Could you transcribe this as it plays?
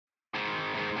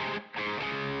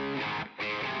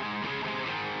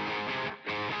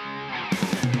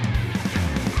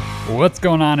What's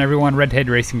going on, everyone? Redhead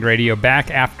Racing Radio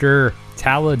back after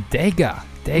Talladega.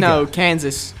 No,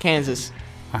 Kansas.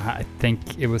 I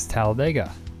think it was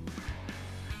Talladega.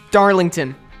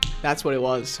 Darlington. That's what it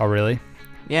was. Oh, really?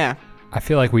 Yeah. I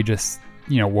feel like we just,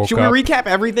 woke up. Should we recap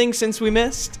everything since we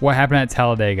missed? What happened at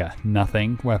Talladega?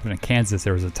 Nothing. What happened at Kansas?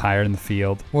 There was a tire in the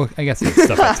field. Well, I guess there's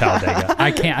stuff at Talladega.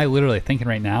 I literally thinking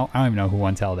right now, I don't even know who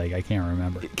won Talladega. I can't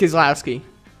remember. Keselowski.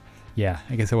 Yeah,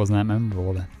 I guess it wasn't that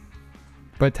memorable then.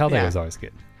 But Talladega was always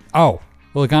good. Oh,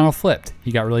 well, Logano flipped.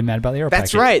 He got really mad about the aero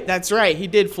package. That's right. He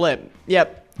did flip.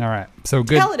 Yep. All right. So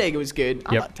good. Talladega was good.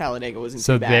 I thought Talladega wasn't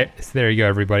too bad. So there you go,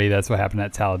 everybody. That's what happened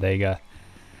at Talladega.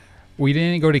 We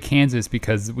didn't go to Kansas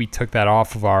because we took that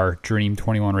off of our Dream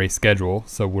 21 race schedule,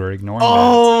 so we're ignoring that.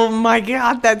 Oh, my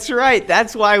God. That's right.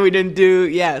 That's why we didn't do,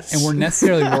 yes. And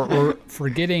we're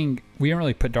forgetting, we didn't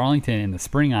really put Darlington in the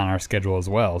spring on our schedule as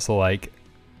well. So,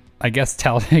 I guess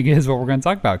Talladega is what we're going to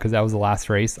talk about because that was the last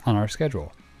race on our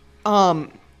schedule.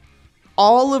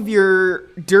 All of your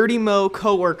Dirty Mo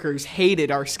coworkers hated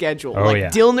our schedule. Oh, yeah.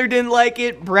 Dillner didn't like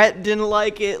it. Brett didn't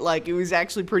like it. It was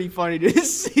actually pretty funny to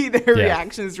see their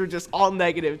reactions were just all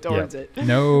negative towards it.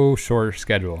 No shorter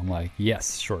schedule. I'm like,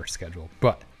 yes, shorter schedule.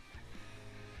 But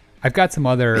I've got some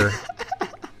other...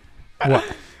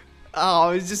 What? Oh,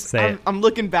 it's just... I'm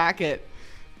looking back at...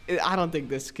 I don't think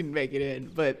this can make it in,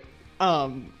 but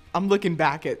I'm looking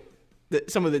back at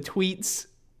some of the tweets.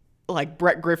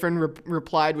 Brett Griffin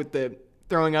replied with the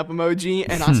throwing up emoji,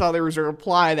 and I saw there was a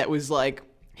reply that was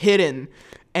hidden,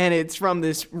 and it's from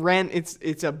this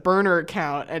it's a burner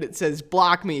account, and it says,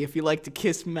 "Block me if you like to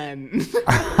kiss men."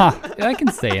 I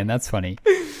can stay in. That's funny.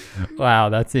 Wow,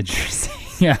 that's interesting.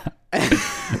 Yeah,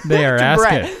 they are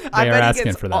asking. They are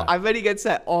asking for that. I bet he gets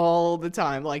that all the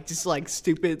time,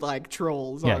 stupid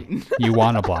trolls. Yeah, you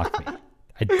want to block me?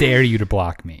 I dare you to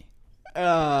block me.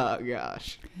 Oh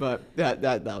gosh, but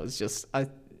that was just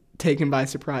taken by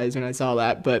surprise when I saw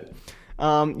that. But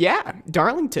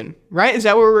Darlington, right? Is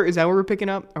that where we're picking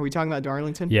up? Are we talking about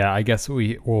Darlington? Yeah, I guess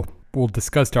we'll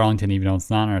discuss Darlington even though it's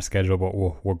not on our schedule, but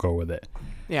we'll go with it.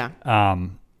 Yeah.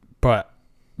 But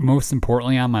most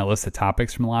importantly on my list of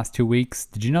topics from the last 2 weeks,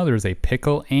 did you know there was a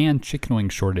pickle and chicken wing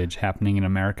shortage happening in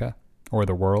America or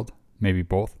the world? Maybe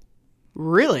both.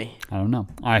 Really? I don't know.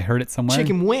 I heard it somewhere.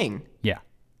 Chicken wing. Yeah.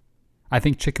 I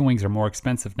think chicken wings are more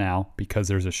expensive now because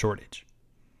there's a shortage.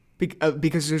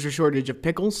 Because there's a shortage of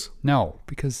pickles? No,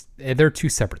 because they're two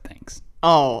separate things.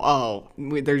 Oh,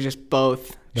 they're just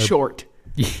both short.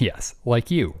 Yes, like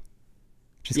you.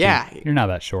 Just yeah. Kidding. You're not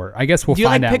that short. I guess we'll find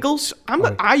out. Do you like pickles?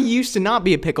 I used to not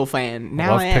be a pickle fan.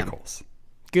 Now I am. love pickles.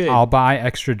 Good. I'll buy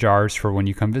extra jars for when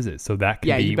you come visit, so that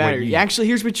can be you better. what you Actually,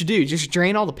 here's what you do. Just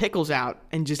drain all the pickles out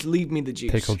and just leave me the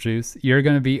juice. Pickle juice. You're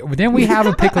going to be... Didn't we have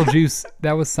a pickle juice?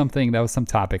 That was some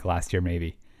topic last year,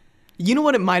 maybe. You know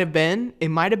what it might have been? It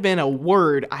might have been a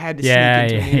word I had to sneak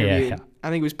into an interview. Yeah. I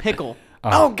think it was pickle.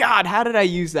 Oh, God. How did I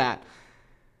use that?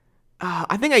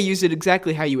 I think I used it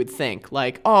exactly how you would think.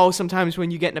 Sometimes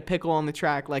when you get in a pickle on the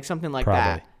track, something like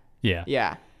Probably. that. Yeah.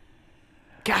 Yeah.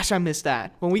 Gosh, I missed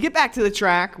that. When we get back to the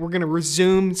track, we're going to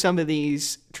resume some of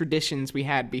these traditions we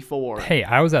had before. Hey,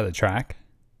 I was at the track.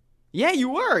 Yeah, you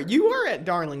were. You were at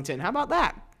Darlington. How about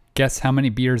that? Guess how many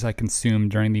beers I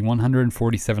consumed during the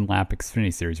 147-lap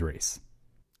Xfinity Series race?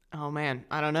 Oh, man.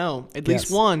 I don't know. At least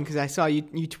one, because I saw you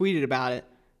tweeted about it.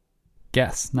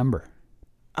 Guess number.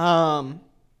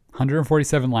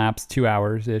 147 laps, 2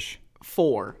 hours-ish.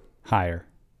 4. Higher.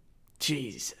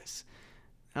 Jesus.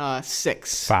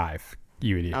 6. 5.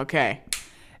 You idiot. Okay.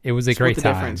 It was a great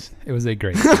time. Difference. It was a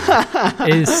great time.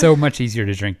 It is so much easier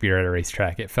to drink beer at a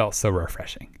racetrack. It felt so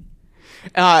refreshing.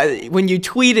 When you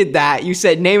tweeted that, you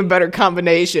said, name a better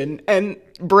combination. And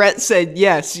Brett said,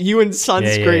 yes, you and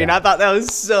sunscreen. Yeah. I thought that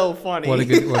was so funny. What a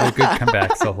good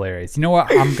comeback. So hilarious. You know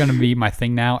what? I'm going to be my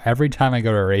thing now. Every time I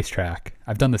go to a racetrack,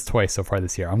 I've done this twice so far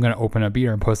this year. I'm going to open a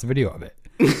beer and post a video of it.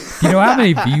 You know how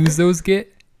many views those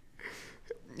get?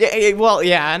 Yeah, well,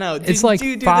 yeah, I know. It's do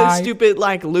you do the stupid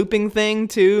looping thing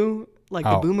too?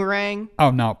 The boomerang? Oh,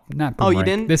 no, not boomerang. Oh, you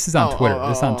didn't? This is on Twitter.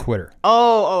 This is on Twitter.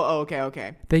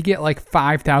 Okay. They get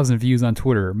 5,000 views on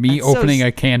Twitter. Me opening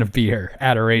a can of beer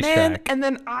at a racetrack. Man, and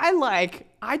then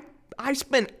I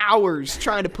spent hours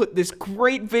trying to put this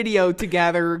great video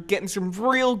together, getting some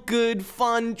real good,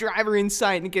 fun driver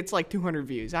insight, and it gets 200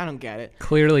 views. I don't get it.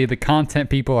 Clearly, the content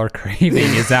people are craving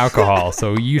is alcohol,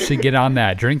 so you should get on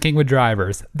that. Drinking with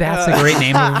drivers. That's a great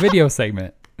name of a video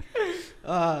segment.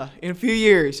 In a few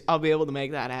years, I'll be able to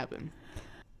make that happen.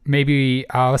 Maybe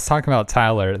I was talking about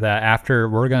Tyler that after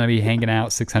we're going to be hanging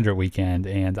out 600 weekend,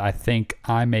 and I think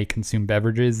I may consume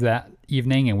beverages that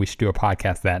evening, and we should do a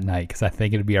podcast that night because I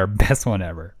think it'd be our best one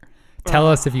ever. Tell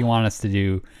us if you want us to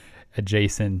do a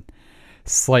Jason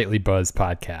slightly buzzed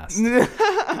podcast.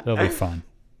 It'll be fun.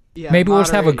 Yeah, maybe we'll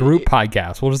just have a group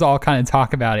podcast. We'll just all kind of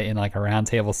talk about it in like a round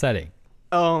table setting.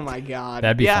 Oh my God.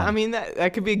 That'd be fun. I mean,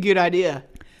 that could be a good idea.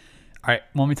 All right,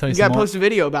 let me tell you You something. got to post a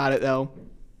video about it, though.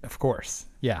 Of course.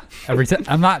 Yeah. Every time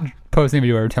I'm not posting a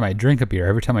video every time I drink a beer.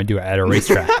 Every time I do it at a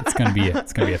racetrack, it's gonna be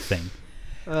a thing.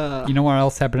 You know what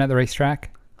else happened at the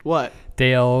racetrack? What?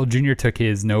 Dale Jr. took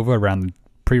his Nova around the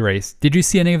pre-race. Did you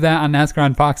see any of that on NASCAR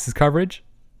on Fox's coverage?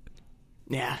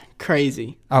 Yeah,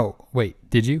 crazy. Oh, wait,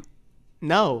 did you?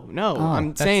 No.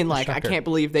 I'm saying, like, I can't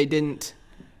believe they didn't.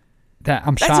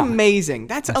 I'm shocked. That's amazing.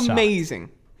 That's amazing.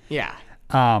 Shocked. Yeah.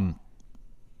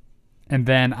 And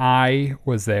then I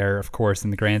was there, of course,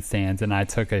 in the grandstands, and I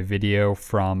took a video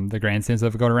from the grandstands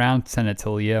of going around, sent it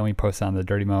to Leah, and we posted on the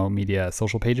Dirty Mo Media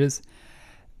social pages.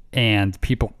 And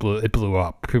it blew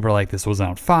up. People were like, this was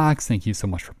on Fox. Thank you so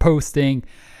much for posting.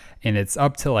 And it's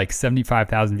up to like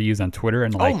 75,000 views on Twitter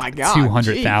and like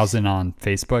 200,000 on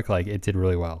Facebook. Like, it did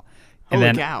really well. And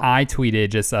then I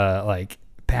tweeted just like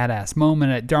badass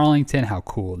moment at Darlington. How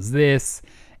cool is this?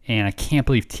 And I can't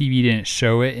believe TV didn't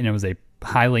show it. And it was a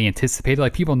highly anticipated.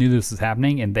 Like, people knew this was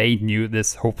happening, and they knew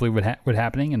this hopefully would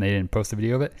happening, and they didn't post a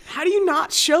video of it. How do you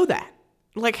not show that?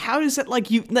 Like, how does it, like,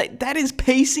 that is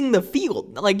pacing the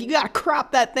field. Like, you got to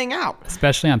crop that thing out.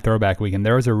 Especially on Throwback Weekend.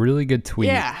 There was a really good tweet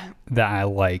that I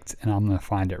liked, and I'm going to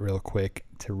find it real quick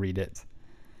to read it.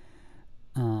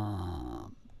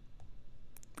 I'm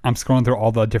scrolling through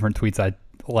all the different tweets I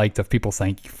liked of people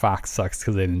saying Fox sucks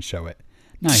because they didn't show it.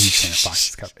 Not a huge fan of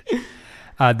Fox's coverage.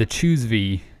 The Choose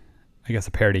V, I guess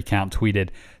a parody account, tweeted,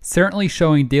 certainly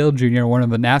showing Dale Jr., one of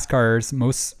the NASCAR's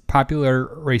most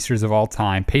popular racers of all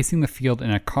time, pacing the field in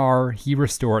a car he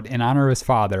restored in honor of his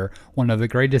father, one of the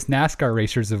greatest NASCAR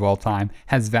racers of all time,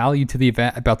 has value to the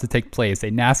event about to take place,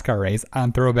 a NASCAR race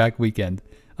on Throwback Weekend.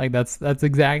 Like, that's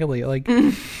exactly, like,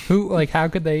 how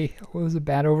could they, what was a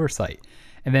bad oversight?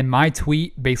 And then my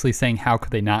tweet basically saying, how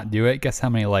could they not do it? Guess how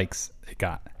many likes it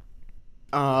got?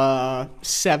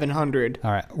 700.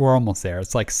 All right, we're almost there.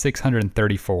 It's like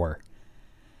 634.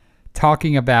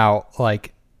 Talking about,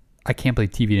 like, I can't believe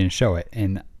TV didn't show it.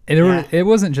 And it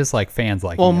wasn't just like fans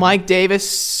like. Well, Mike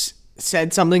Davis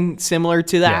said something similar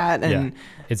to that, and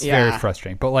it's very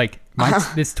frustrating. But like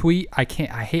this tweet, I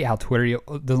hate how Twitter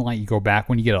doesn't let you go back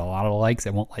when you get a lot of likes.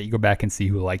 It won't let you go back and see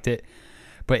who liked it.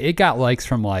 But it got likes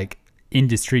from like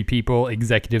industry people,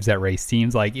 executives at race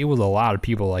teams. Like, it was a lot of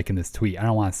people liking this tweet. I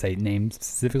don't want to say names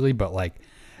specifically, but like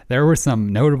there were some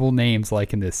notable names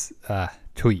liking this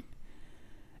tweet,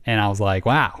 and I was like,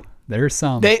 wow, there's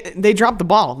some. They dropped the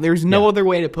ball. There's no other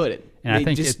way to put it. And I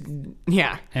think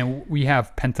and we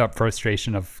have pent up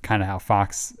frustration of kind of how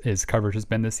Fox's coverage has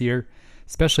been this year,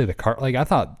 especially the like, I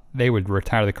thought they would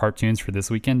retire the cartoons for this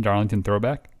weekend, Darlington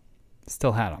Throwback.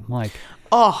 Still had them. Like,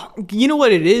 oh, you know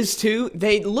what it is too?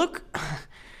 They look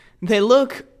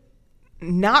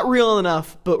not real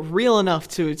enough, but real enough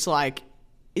to, it's like,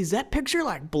 is that picture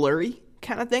like blurry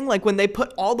kind of thing? Like, when they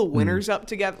put all the winners up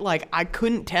together, like, I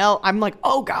couldn't tell. I'm like,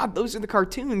 oh God, those are the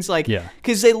cartoons. Like,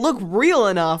 because they look real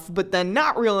enough, but then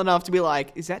not real enough to be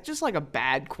like, is that just like a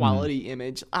bad quality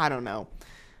image? I don't know.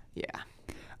 Yeah.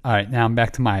 All right, now I'm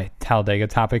back to my Talladega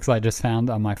topics I just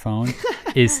found on my phone.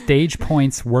 Is stage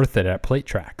points worth it at plate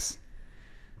tracks?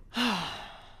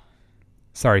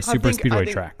 Sorry, super speedway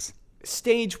tracks.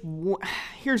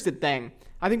 Here's the thing.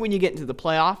 I think when you get into the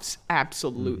playoffs,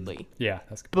 absolutely. Yeah,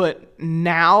 that's good. But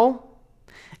now,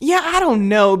 I don't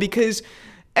know, because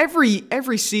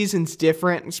every season's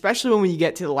different, especially when you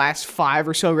get to the last 5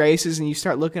 or so races and you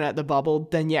start looking at the bubble,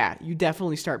 then you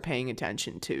definitely start paying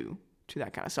attention to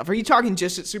that kind of stuff. Are you talking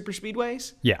just at super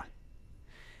speedways? Yeah.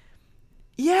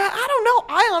 Yeah, I don't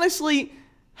know. I honestly,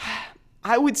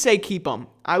 I would say keep them.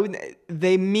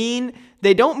 They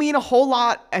don't mean a whole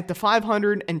lot at the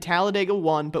 500 and Talladega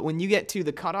 1, but when you get to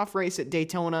the cutoff race at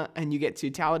Daytona and you get to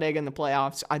Talladega in the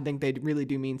playoffs, I think they really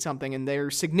do mean something, and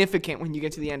they're significant when you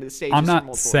get to the end of the stage. I'm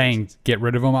not saying get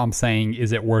rid of them. I'm saying,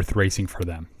 is it worth racing for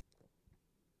them?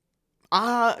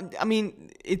 I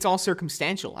mean, it's all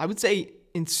circumstantial. I would say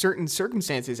in certain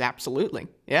circumstances, absolutely.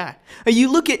 Yeah. You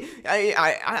look at,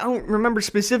 I don't remember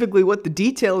specifically what the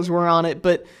details were on it,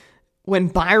 but when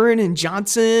Byron and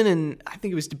Johnson and I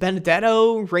think it was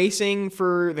Benedetto racing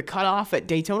for the cutoff at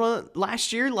Daytona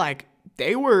last year, like,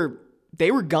 they were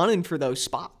gunning for those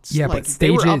spots. Yeah, like, but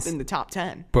they were up in the top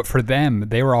 10. But for them,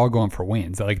 they were all going for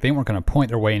wins. Like, they weren't going to point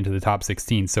their way into the top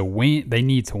 16. So they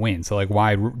need to win. So like,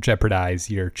 why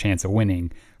jeopardize your chance of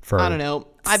winning for I don't know.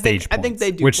 I think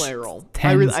they do play a role.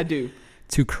 I do.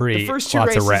 To create the first two lots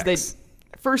races, of wrecks.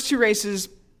 First 2 races,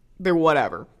 they're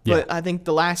whatever. Yeah. But I think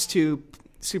the last two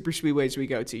super speedways we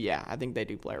go to, I think they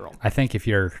do play a role. I think if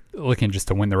you're looking just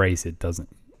to win the race, it doesn't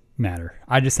matter.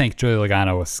 I just think Joey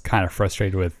Logano was kind of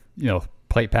frustrated with,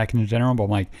 plate packing in general, but I'm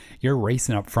like, you're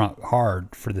racing up front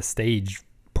hard for the stage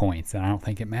points, and I don't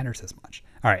think it matters as much.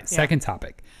 All right, second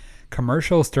topic.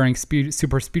 Commercials during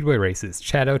super speedway races.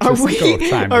 Chad Ochocinco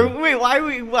chimed in. Wait, why are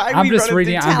we I'm just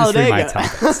reading my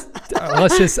topics.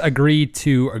 Let's just agree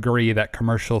that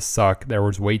commercials suck. There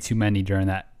was way too many during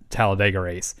that Talladega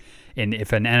race. And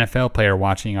if an NFL player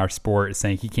watching our sport is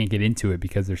saying he can't get into it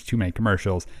because there's too many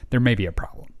commercials, there may be a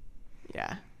problem.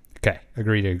 Yeah. Okay,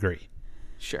 agree to agree.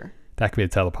 Sure. That could be the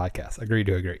title of the podcast. Agree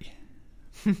to agree.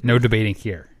 No debating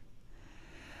here.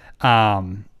 I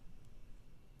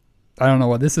don't know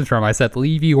what this is from. I said,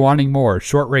 leave you wanting more.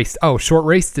 Short race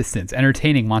distance.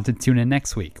 Entertaining. Want to tune in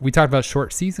next week. We talked about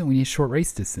short season. We need short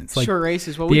race distance. Like short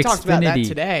races. Well, we talked about that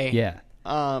today. Yeah.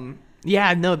 The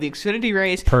Xfinity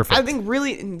race. Perfect. I think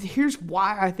really, and here's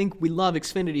why I think we love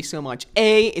Xfinity so much.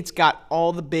 A, it's got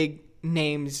all the big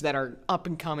names that are up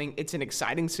and coming. It's an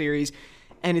exciting series.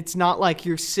 And it's not like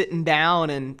you're sitting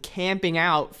down and camping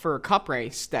out for a cup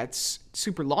race that's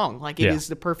super long. Like it is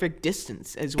the perfect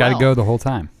distance as well. Got to go the whole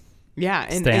time. Yeah,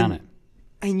 and stay on it.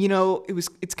 And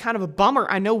it's kind of a bummer.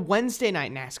 I know Wednesday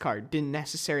night NASCAR didn't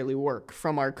necessarily work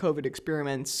from our COVID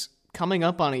experiments coming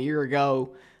up on a year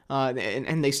ago,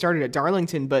 and they started at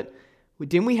Darlington. But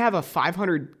didn't we have a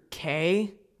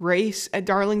 500K race at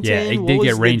Darlington? Yeah, it did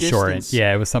get rain shortened.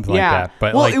 Yeah, it was something like that.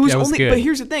 But it was only. Good. But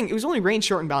here's the thing: it was only rain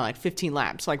shortened by like 15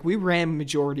 laps. Like we ran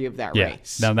majority of that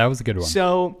race. No, that was a good one.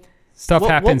 So stuff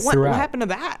happens throughout. What happened to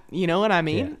that? You know what I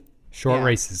mean? Yeah. Short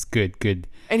race is good.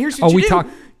 And here's what you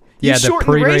do. You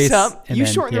shorten the race up. You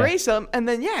shorten the race up, and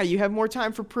then you have more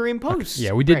time for pre and post. Okay.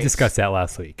 Yeah, we did discuss that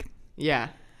last week. Yeah.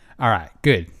 All right,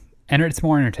 good. And it's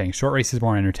more entertaining. Short race is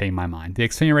more entertaining in my mind. The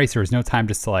Xfinity race, there was no time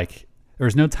just to there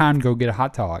was no time to go get a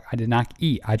hot dog. I did not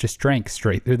eat. I just drank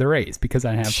straight through the race because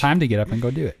I didn't have time to get up and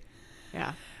go do it.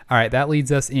 Yeah. All right, that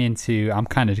leads us into, I'm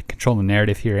kind of controlling the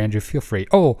narrative here. Andrew, feel free.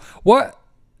 Oh, what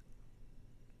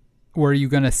were you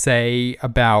going to say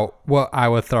about what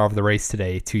Iowa thought of the race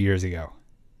today 2 years ago?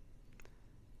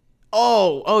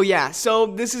 Oh yeah. So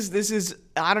this is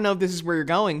I don't know if this is where you're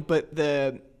going, but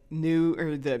the new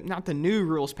not the new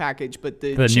rules package, but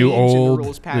the new old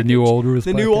rules package. The new old rules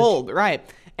package. The new old, right.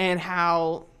 And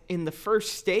how in the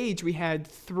first stage we had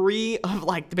 3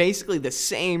 of basically the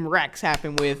same wrecks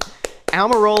happen with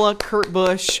Almirola, Kurt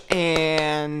Busch,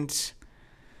 and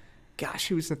gosh,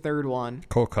 who was the third one?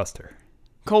 Cole Custer.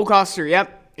 Cole Custer,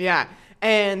 yep. Yeah.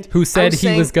 And who said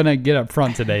he was going to get up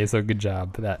front today, so good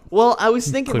job for that. Well, I was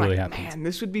thinking, happened. Man,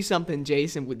 this would be something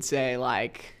Jason would say,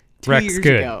 2 Rex years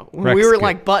good. ago. When Rex we were,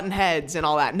 good. button heads and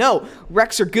all that. No,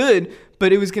 wrecks are good,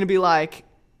 but it was going to be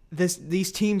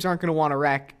these teams aren't going to want to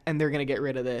wreck, and they're going to get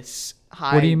rid of this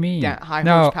high. What do you mean? High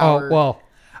horsepower. Oh, well,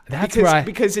 that's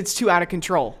because it's too out of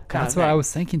control. That's what I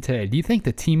was thinking today. Do you think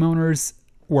the team owners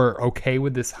were okay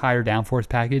with this higher downforce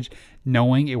package,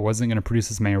 knowing it wasn't going to produce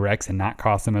as many wrecks and not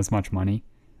cost them as much money?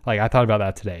 I thought about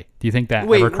that today. Do you think that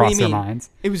ever crossed their minds?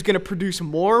 It was going to produce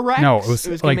more wrecks? No, it was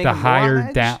the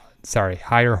higher downforce,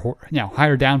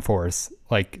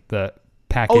 the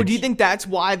package. Oh, do you think that's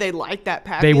why they like that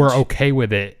package? They were okay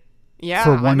with it. Yeah.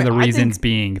 For one of the reasons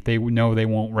being they know they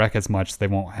won't wreck as much, they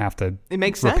won't have to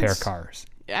repair cars.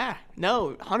 Yeah,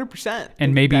 no, 100%.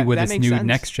 And maybe with this new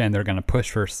next gen, they're going to push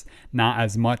for not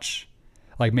as much,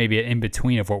 maybe an in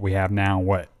between of what we have now,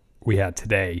 what we had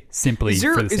today, simply for the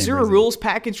same reason. Is there a rules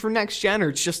package for next gen, or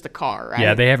it's just the car, right?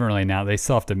 Yeah, they haven't really now. They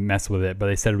still have to mess with it, but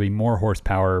they said it'll be more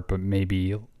horsepower, but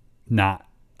maybe not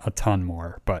a ton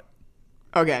more. But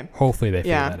okay, hopefully they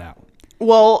figure that out.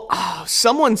 Well,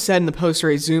 someone said in the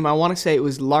post-race Zoom, I want to say it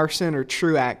was Larson or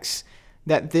Truex,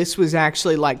 that this was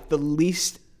actually the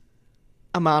least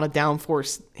amount of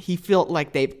downforce he felt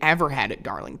like they've ever had at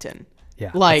Darlington. Yeah,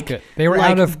 that's good. They were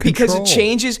out of control. Because it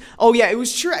changes. Oh, yeah, it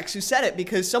was Truex who said it,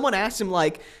 because someone asked him,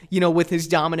 with his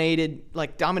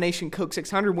domination Coke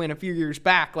 600 win a few years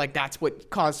back, that's what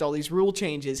caused all these rule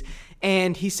changes.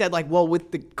 And he said,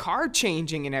 with the car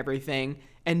changing and everything,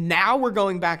 and now we're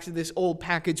going back to this old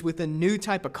package with a new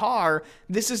type of car,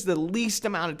 this is the least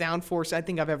amount of downforce I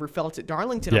think I've ever felt at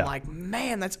Darlington. Yeah. I'm like,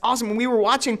 man, that's awesome. When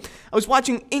I was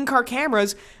watching in-car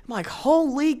cameras, I'm like,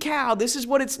 holy cow, this is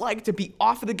what it's like to be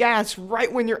off of the gas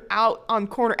right when you're out on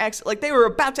corner exit. They were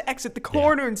about to exit the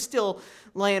corner and still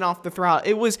laying off the throttle.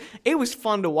 It was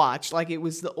fun to watch. It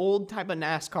was the old type of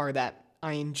NASCAR that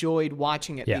I enjoyed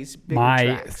watching at these bigger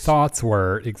tracks. My thoughts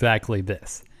were exactly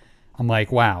this. I'm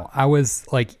like, wow. I was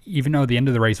even though the end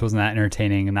of the race wasn't that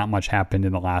entertaining and not much happened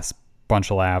in the last bunch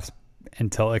of laps,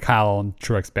 until Kyle and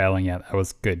Truex battling. Yeah, that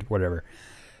was good, whatever.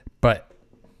 But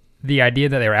the idea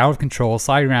that they were out of control,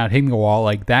 sliding around, hitting the wall,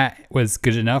 like that was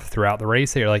good enough throughout the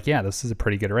race. You're like, yeah, this is a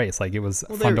pretty good race. Like it was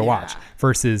fun to watch.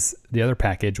 Versus the other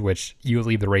package, which you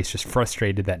leave the race just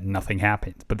frustrated that nothing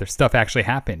happened, but there's stuff actually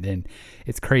happened, and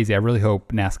it's crazy. I really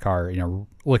hope NASCAR,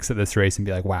 looks at this race and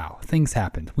be like, wow, things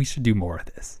happened. We should do more of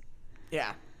this.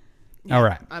 Yeah. All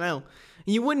right. I know.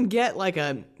 You wouldn't get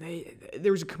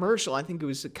there was a commercial. I think it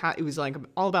was like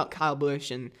all about Kyle Busch,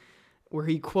 and where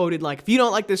he quoted like, if you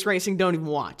don't like this racing, don't even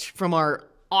watch, from our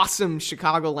awesome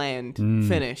Chicagoland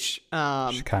finish.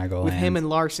 Chicagoland. With him and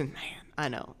Larson. Man, I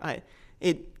know. I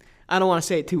don't want to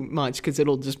say it too much because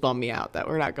it'll just bum me out that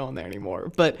we're not going there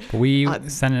anymore. But we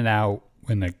sent it out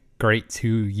in the great 2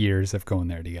 years of going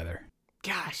there together.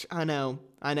 Gosh, I know.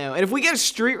 And if we get a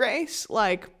street race,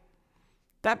 like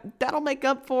that'll make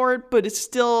up for it, but it's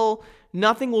still,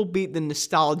 nothing will beat the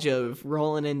nostalgia of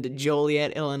rolling into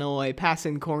Joliet, Illinois,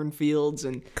 passing cornfields,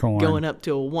 and going up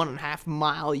to a 1.5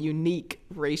 mile unique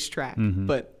racetrack. Mm-hmm.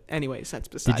 But anyways, that's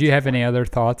besides. Did you have any other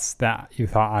thoughts that you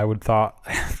thought I would thought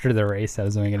after the race that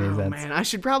was doing any sense? Man, I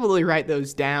should probably write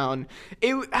those down.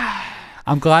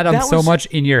 I'm glad I'm so much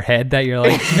in your head that you're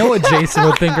like, you know what Jason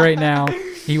would think right now?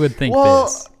 He would think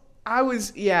this.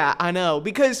 I know,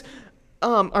 because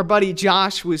our buddy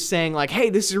Josh was saying like, hey,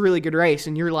 this is a really good race.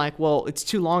 And you're like, well, it's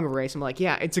too long of a race. I'm like,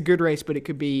 yeah, it's a good race, but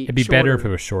it'd be shorter. Better if it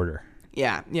was shorter.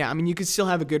 Yeah. I mean, you could still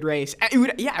have a good race. It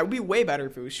would be way better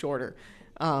if it was shorter.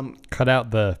 Cut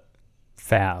out the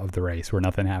fat of the race where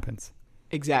nothing happens.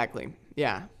 Exactly.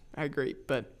 Yeah, I agree.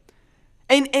 But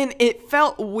and it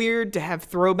felt weird to have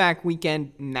throwback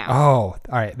weekend now. Oh, all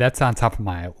right. That's on top of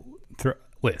my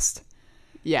list.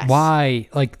 Yes. Why,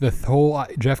 like the whole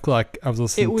Jeff Gluck, I was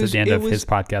listening to the end of his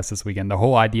podcast this weekend. The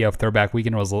whole idea of throwback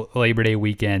weekend was Labor Day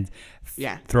weekend.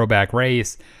 Yeah. Throwback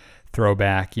race,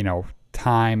 throwback,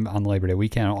 time on Labor Day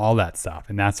weekend, all that stuff.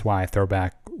 And that's why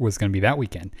throwback was going to be that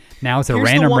weekend. Now it's a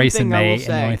random race in May, and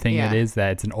the only thing it is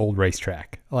that it's an old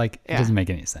racetrack. Like, it doesn't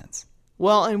make any sense.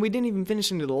 Well, and we didn't even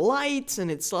finish into the lights, and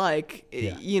it's like,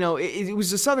 it was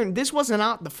the Southern, this wasn't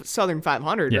out the Southern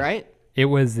 500, right? It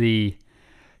was the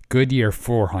Goodyear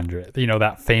 400,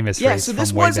 that famous race. Yeah, so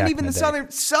this wasn't even the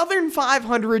Southern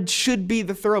 500 should be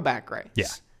the throwback race.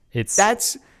 Yeah,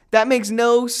 that makes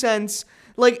no sense.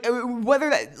 Like whether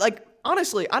that, like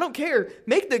honestly, I don't care.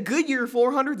 Make the Goodyear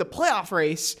 400 the playoff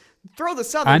race. Throw the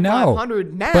Southern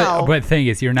 500 now. But the thing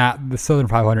is, the Southern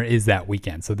 500 is that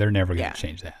weekend, so they're never going to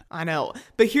change that. I know.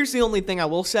 But here's the only thing I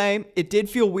will say: it did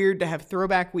feel weird to have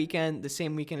throwback weekend the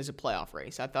same weekend as a playoff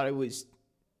race. I thought it was.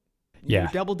 You're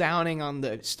double downing on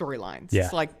the storylines. Yeah.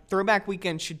 It's like throwback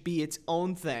weekend should be its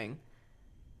own thing.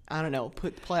 I don't know.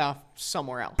 Put the playoff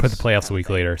somewhere else. Put the playoffs a week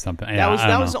later or something. That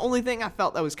was the only thing I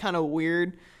felt that was kind of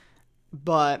weird.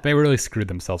 But they really screwed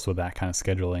themselves with that kind of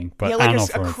scheduling. But like I don't know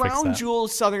if we're a Crown Jewel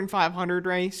Southern 500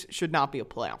 race should not be a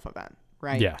playoff event,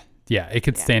 right? Yeah. It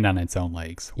could stand on its own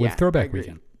legs with throwback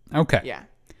weekend. Okay. Yeah.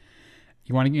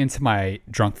 You want to get into my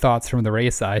drunk thoughts from the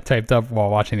race I typed up while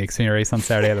watching the Xfinity race on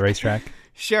Saturday at the racetrack?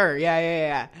 Sure.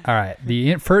 Yeah. All right.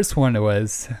 The first one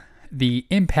was the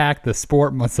impact the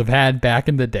sport must have had back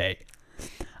in the day.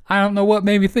 I don't know what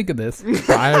made me think of this, but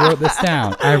I wrote this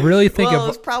down. I really think it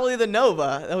was probably the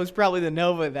Nova. That was probably the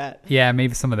Nova that. Yeah,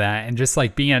 maybe some of that. And just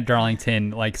like being at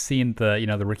Darlington, like seeing the,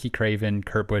 the Ricky Craven,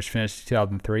 Kurt Busch finish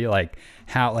 2003, like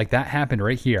how like that happened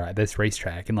right here at this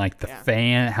racetrack. And like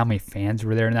how many fans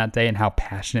were there in that day and how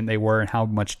passionate they were and how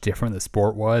much different the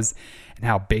sport was and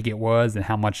how big it was and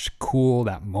how much cool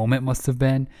that moment must have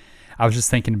been. I was just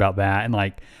thinking about that. And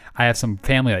like, I have some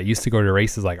family that used to go to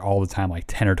races like all the time, like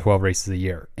 10 or 12 races a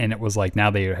year. And it was like, now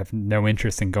they have no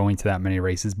interest in going to that many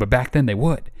races, but back then they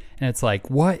would. And it's like,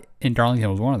 what? And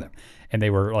Darlington was one of them. And they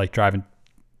were like driving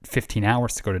 15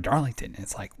 hours to go to Darlington. And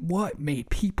it's like, what made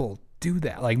people do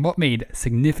that? Like what made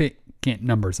significant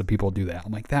numbers of people do that?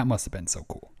 I'm like, that must have been so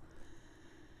cool.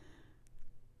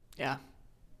 Yeah.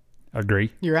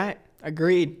 Agree? You're right.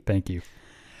 Agreed. Thank you.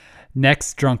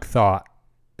 Next drunk thought.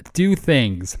 Do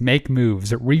things, make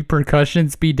moves,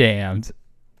 repercussions be damned.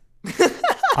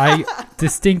 I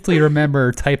distinctly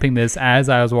remember typing this as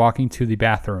I was walking to the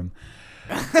bathroom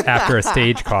after a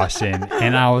stage caution,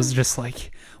 and I was just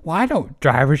like, why don't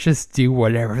drivers just do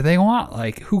whatever they want?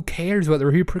 Like, who cares what the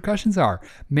repercussions are?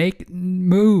 Make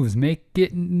moves,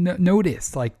 get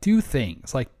noticed, like, do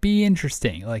things, like, be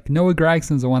interesting. Like, Noah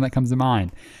Gragson's the one that comes to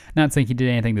mind. Not saying he did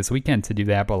anything this weekend to do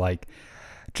that, but, like,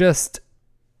 just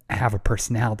have a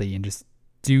personality and just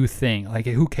do things. Like,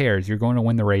 who cares? You're going to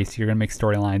win the race. You're going to make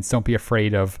storylines. Don't be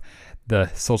afraid of the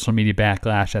social media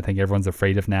backlash I think everyone's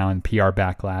afraid of now and PR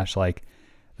backlash. Like,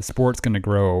 The sport's going to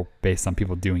grow based on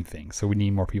people doing things. So we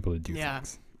need more people to do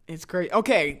things. It's great.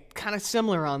 Okay, kind of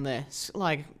similar on this.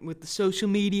 Like with the social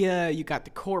media, you got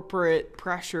the corporate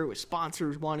pressure with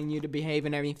sponsors wanting you to behave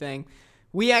and everything.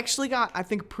 We actually got, I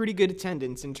think, pretty good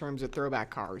attendance in terms of throwback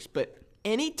cars. But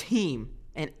any team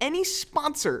and any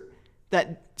sponsor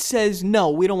that says,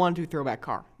 no, we don't want to do throwback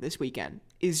car this weekend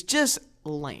is just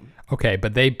lame. Okay,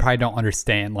 but they probably don't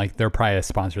understand. Like, they're probably a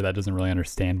sponsor that doesn't really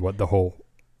understand what the whole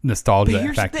nostalgia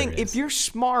factor is. But here's the thing. If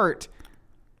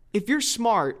you're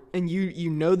smart and you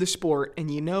know the sport and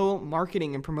you know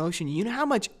marketing and promotion, you know how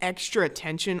much extra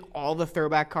attention all the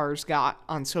throwback cars got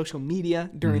on social media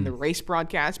during the race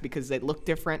broadcast because they look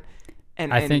different.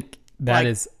 And I think that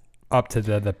is up to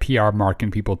the PR marketing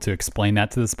people to explain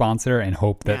that to the sponsor and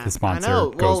hope that the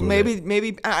sponsor goes with it.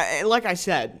 Maybe like I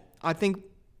said, I think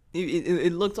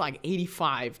it looked like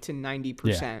 85 to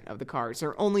 90% of the cars. There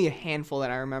are only a handful that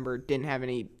I remember didn't have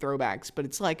any throwbacks, but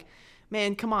it's like,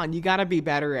 man, come on, you got to be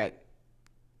better at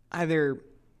either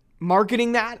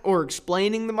marketing that or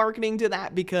explaining the marketing to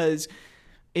that, because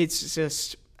it's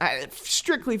just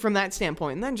strictly from that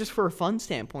standpoint. And then just for a fun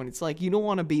standpoint, it's like you don't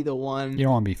want to be the one. You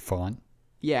don't want to be fun.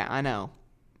 Yeah, I know.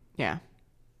 Yeah.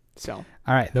 So.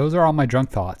 All right, those are all my drunk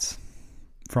thoughts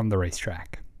from the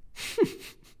racetrack.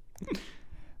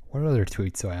 What other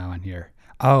tweets do I have on here?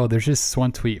 Oh, there's just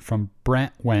one tweet from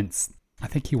Brent Wentz. I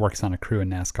think he works on a crew in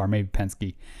NASCAR, maybe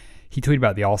Penske. He tweeted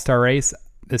about the All-Star race.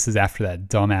 This is after that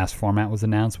dumbass format was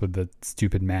announced with the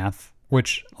stupid math,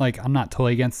 which, like, I'm not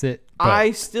totally against it.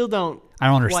 I still don't. I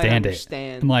don't understand it.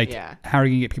 And, like, how are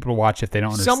you going to get people to watch if they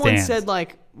don't understand? Someone said,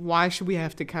 like, why should we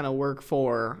have to kind of work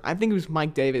for? I think it was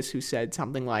Mike Davis who said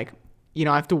something like, you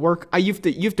know, I have to work. You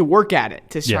have to work at it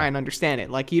to try and understand it.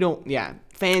 Like, you don't. Yeah,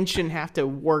 fans shouldn't have to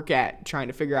work at trying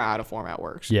to figure out how the format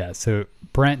works. Yeah. So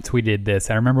Brent tweeted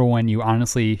this. I remember when you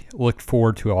honestly looked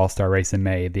forward to an All-Star race in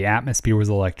May. The atmosphere was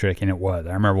electric, and it was.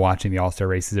 I remember watching the All-Star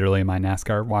races early in my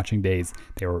NASCAR watching days.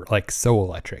 They were like so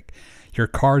electric. Your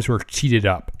cars were cheated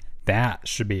up. That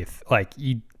should be like,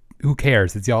 who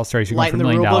cares? It's the All-Star race. You're going for $1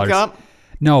 million. Lighten the rule book up?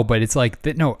 No, but it's like,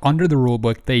 no, under the rule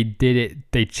book, they did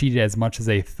it. They cheated as much as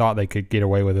they thought they could get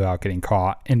away with without getting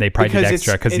caught. And they probably did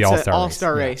extra because the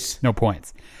All-Star race. Yeah, no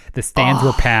points. The stands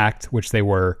were packed, which they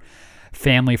were.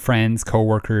 Family, friends,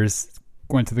 coworkers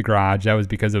went to the garage. That was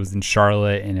because it was in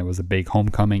Charlotte and it was a big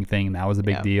homecoming thing. And that was a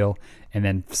big deal. And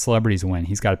then celebrities win.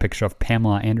 He's got a picture of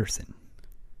Pamela Anderson.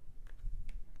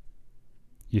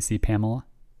 You see Pamela?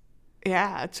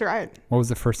 Yeah, that's right. What was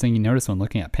the first thing you noticed when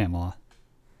looking at Pamela?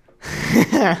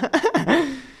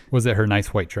 Was it her nice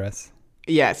white dress?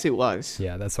 Yes, it was.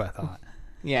 Yeah, that's what I thought.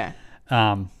 Yeah.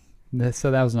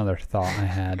 So that was another thought I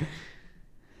had.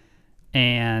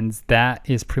 And that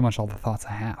is pretty much all the thoughts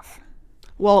I have.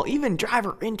 Well, even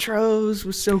driver intros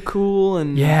was so cool.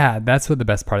 And yeah, that's what the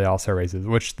best part of the All-Star race is,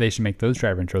 which they should make those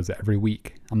driver intros every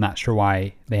week. I'm not sure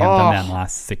why they haven't done that in the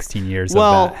last 16 years of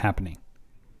that happening.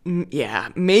 Yeah,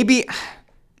 maybe.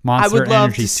 Monster I would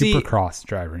love Energy to Supercross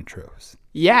driver intros.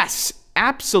 Yes,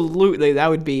 absolutely. That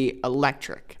would be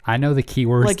electric. I know the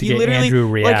keywords to get Andrew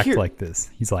react like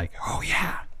this. He's like, oh,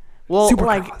 yeah. Well, Supercross.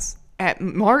 Like at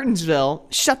Martinsville,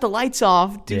 shut the lights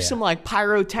off, do some like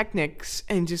pyrotechnics,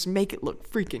 and just make it look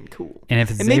freaking cool. And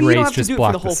if it's a race, just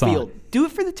block the whole field. Do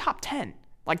it for the top 10.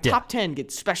 Like top 10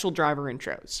 get special driver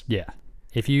intros. Yeah.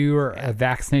 If you are a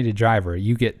vaccinated driver,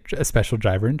 you get a special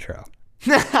driver intro.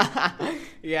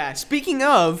 Yeah. Speaking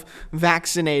of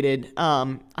vaccinated,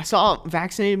 I saw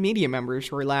vaccinated media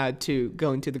members were allowed to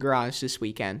go into the garage this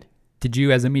weekend. Did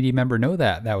you, as a media member, know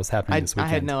that was happening this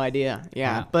weekend? I had no idea.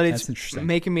 Yeah, but it's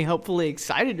making me hopefully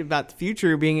excited about the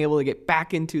future, being able to get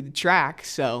back into the track.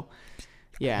 So,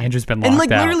 yeah. Andrew's been locked out. And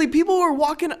like literally, people were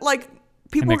walking, like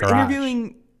people were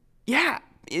interviewing. Yeah,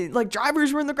 like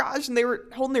drivers were in the garage and they were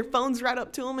holding their phones right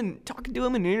up to them and talking to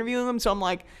them and interviewing them. So I'm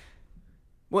like,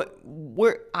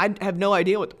 I have no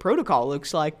idea what the protocol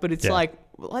looks like, but it's like,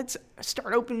 let's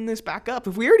start opening this back up.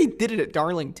 If we already did it at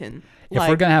Darlington. If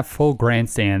we're going to have full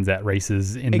grandstands at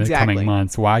races in the coming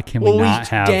months, why can we not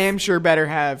have... Well, we damn sure better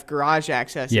have garage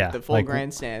access if the full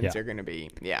grandstands are going to be,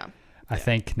 I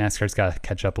think NASCAR's got to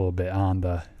catch up a little bit on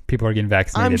the people are getting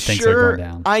vaccinated, things are going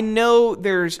down. I know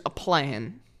there's a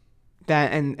plan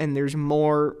that, and there's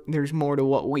more to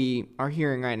what we are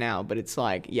hearing right now, but it's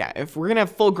like, if we're going to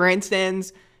have full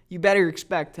grandstands, you better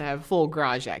expect to have full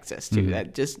garage access too.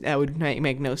 Mm-hmm. That would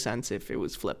make no sense if it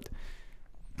was flipped.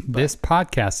 This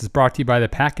podcast is brought to you by The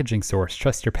Packaging Source.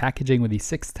 Trust your packaging with the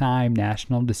 6-time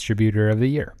National Distributor of the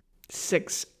Year.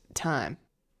 6-time.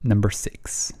 Number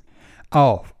 6.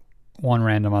 Oh, one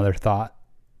random other thought.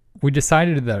 we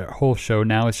decided that the whole show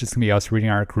now is just going to be us reading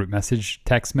our group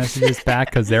text messages back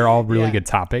because they're all really good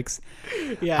topics.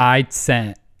 Yeah. I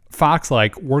sent Fox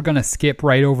we're going to skip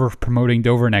right over promoting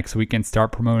Dover next week and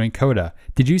start promoting COTA.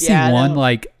 Did you see one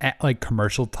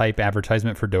commercial type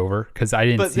advertisement for Dover? Because I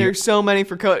didn't see. But there's so many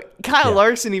for COTA. Kyle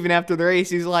Larson, even after the race,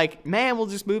 he's like, man, we'll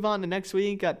just move on to next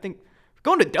week. I think we're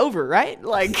going to Dover, right?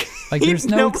 There's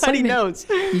no nobody knows.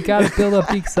 You got to build up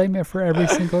the excitement for every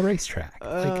single racetrack.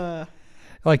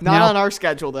 Not now, on our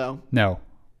schedule, though. No,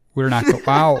 we're not.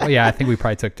 Wow. Yeah, I think we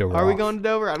probably took Dover. Are we going to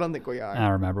Dover? I don't think we are. I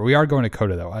don't remember. We are going to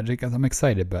COTA though. I'm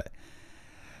excited, but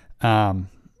and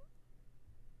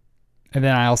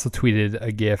then I also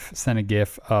sent a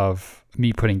GIF of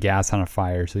me putting gas on a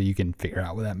fire, so you can figure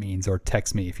out what that means, or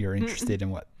text me if you're interested in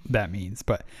what that means.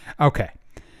 But okay,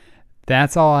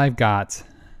 that's all I've got.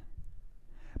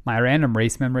 My random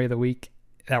race memory of the week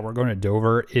that we're going to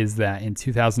Dover is that in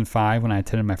 2005, when I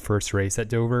attended my first race at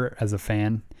Dover as a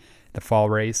fan, the fall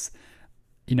race,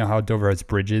 you know how Dover has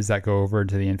bridges that go over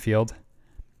to the infield?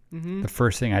 Mm-hmm. The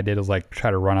first thing I did was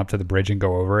try to run up to the bridge and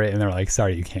go over it, and they're like,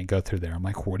 sorry, you can't go through there. I'm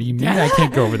like, what do you mean I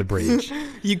can't go over the bridge?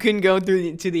 You couldn't go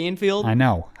to the infield? I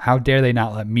know. How dare they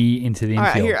not let me into the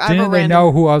infield? Right, Didn't they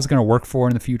know who I was going to work for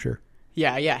in the future?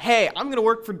 Yeah. Hey, I'm going to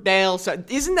work for Dale. So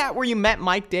isn't that where you met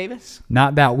Mike Davis?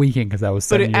 Not that weekend because I was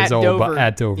 7 years old, but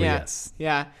at Dover, yes.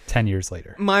 Yeah. 10 years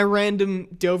later. My random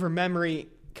Dover memory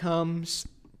comes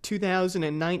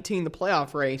 2019, the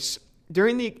playoff race.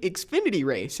 During the Xfinity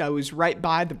race, I was right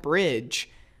by the bridge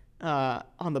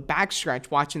on the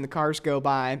backstretch watching the cars go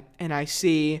by, and I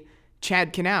see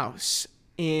Chad Knaus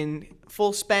in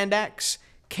full spandex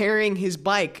carrying his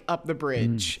bike up the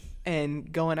bridge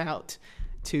and going out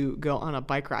to go on a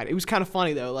bike ride. It was kind of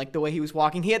funny though, the way he was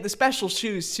walking. He had the special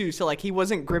shoes too, so he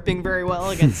wasn't gripping very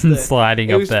well against the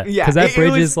sliding up that. Yeah, because that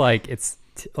bridge is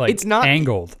it's not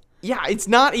angled. Yeah, it's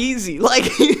not easy.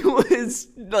 He was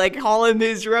hauling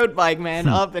his road bike man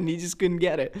up, and he just couldn't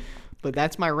get it. But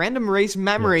that's my random race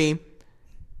memory,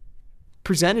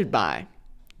 presented by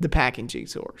the Packaging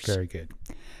Source. Very good.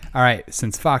 All right,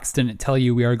 since Fox didn't tell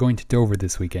you, we are going to Dover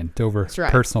this weekend. Dover, that's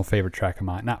right. Personal favorite track of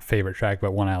mine. Not favorite track,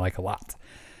 but one I like a lot.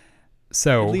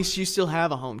 So at least you still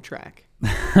have a home track.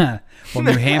 Well,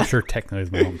 New Hampshire technically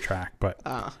is my home track, but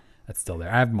that's still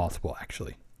there. I have multiple,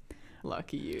 actually.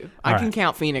 Lucky you. I can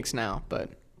count Phoenix now,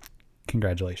 but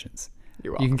congratulations.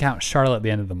 You're welcome. You can count Charlotte at the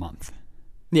end of the month.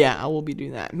 Yeah, I will be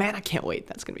doing that. Man, I can't wait.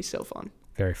 That's going to be so fun.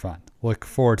 Very fun. Look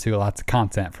forward to lots of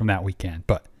content from that weekend.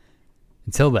 But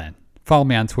until then, follow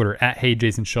me on Twitter at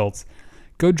HeyJasonSchultz.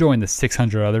 Go join the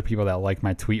 600 other people that like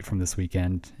my tweet from this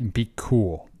weekend and be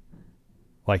cool.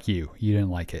 Like you. You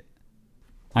didn't like it.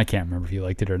 I can't remember if you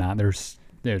liked it or not. There's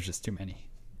just too many.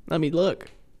 Let me look.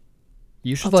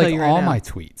 You should like all my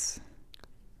tweets.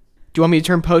 Do you want me to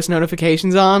turn post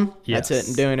notifications on? Yes. That's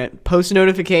it. I'm doing it. Post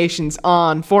notifications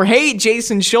on for Hey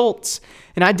Jason Schultz.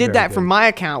 And I did that from my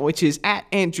account, which is at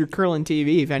Andrew Curlin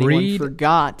TV, if anyone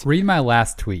forgot. Read my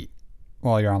last tweet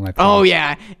while you're on my page. Oh,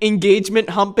 yeah. Engagement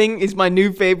humping is my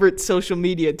new favorite social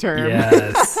media term.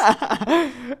 Yes.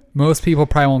 Most people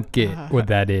probably won't get what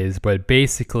that is, but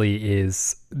basically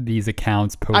is these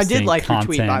accounts posting I did like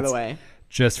content your tweet, by the way.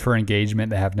 Just for engagement.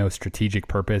 They have no strategic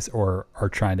purpose or are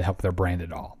trying to help their brand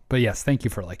at all. But yes, thank you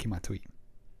for liking my tweet.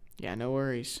 Yeah, no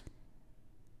worries.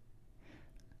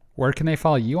 Where can they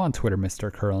follow you on Twitter, Mr.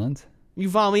 Curland? You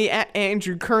follow me at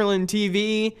Andrew Curlin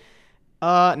TV.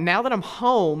 Now that I'm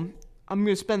home, I'm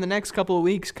going to spend the next couple of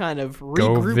weeks kind of regrouping.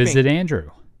 Go visit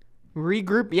Andrew.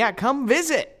 Regroup. Yeah, come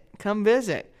visit.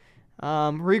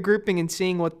 Regrouping and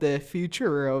seeing what the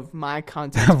future of my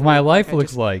content of my life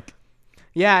looks like.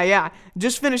 Yeah.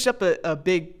 Just finished up a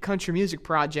big country music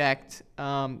project,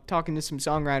 talking to some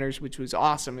songwriters, which was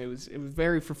awesome. It was a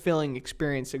very fulfilling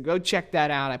experience. So go check that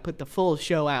out. I put the full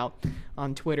show out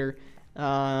on Twitter,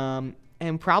 and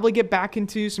probably get back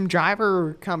into some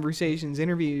driver conversations,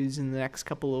 interviews in the next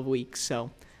couple of weeks.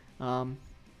 So,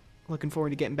 looking forward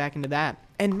to getting back into that.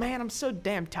 And man, I'm so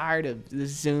damn tired of the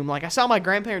Zoom. I saw my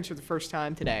grandparents for the first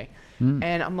time today,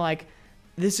 and I'm like,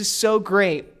 this is so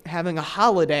great having a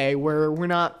holiday where we're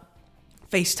not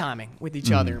FaceTiming with each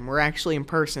other and we're actually in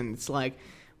person. It's like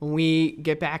when we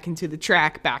get back into the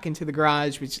track, back into the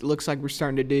garage, which it looks like we're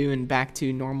starting to do, and back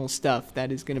to normal stuff,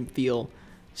 that is going to feel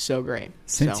so great.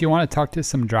 Since you want to talk to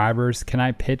some drivers, can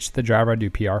I pitch the driver I do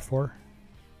PR for?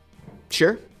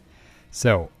 Sure.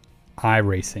 So,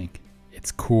 iRacing.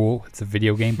 It's cool. It's a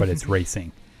video game, but it's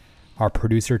racing. Our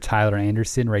producer, Tyler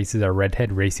Anderson, races our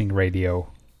Redhead Racing Radio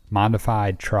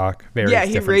modified truck.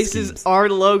 He races schemes. Our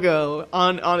logo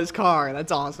on his car. That's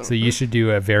awesome. So you should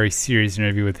do a very serious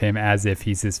interview with him as if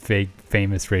he's this fake,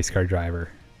 famous race car driver.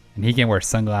 and he can wear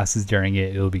sunglasses during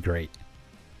it. It'll be great.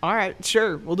 All right,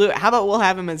 sure. We'll do it. How about we'll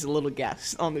have him as a little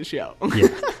guest on the show? Yeah,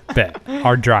 bet.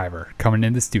 Our driver coming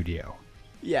in the studio.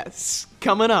 Yes,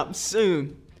 coming up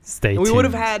soon. Stay tuned. We would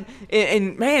have had,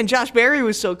 and man, Josh Berry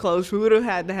was so close. We would have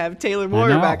had to have Taylor Moore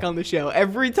back on the show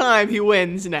every time he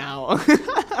wins now.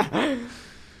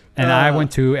 And I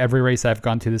went to every race I've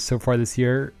gone to so far this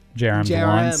year. JRM's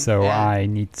won, so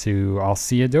yeah. I'll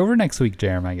see you at Dover next week,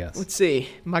 JRM, I guess. Let's see.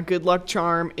 My good luck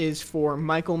charm is for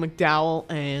Michael McDowell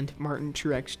and Martin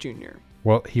Truex Jr.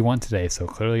 Well, he won today, so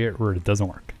clearly it doesn't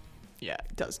work. Yeah,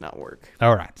 it does not work.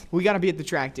 All right. We got to be at the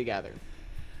track together.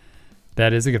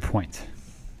 That is a good point.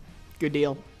 Good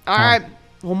deal. All right.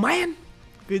 Well, man,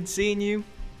 good seeing you.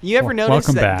 You ever notice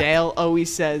that back. Dale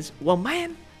always says, well,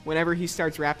 man, whenever he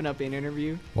starts wrapping up an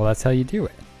interview? Well, that's how you do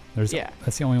it. That's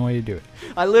the only way to do it.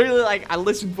 I literally, I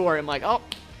listen for him, like, oh,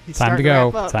 he's time to go.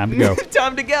 Time to go.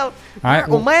 Time to go. All right.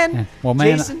 Well, man,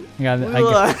 Jason, I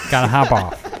gotta hop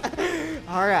off.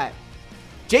 All right.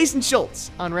 Jason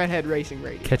Schultz on Redhead Racing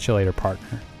Radio. Catch you later,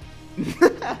 partner.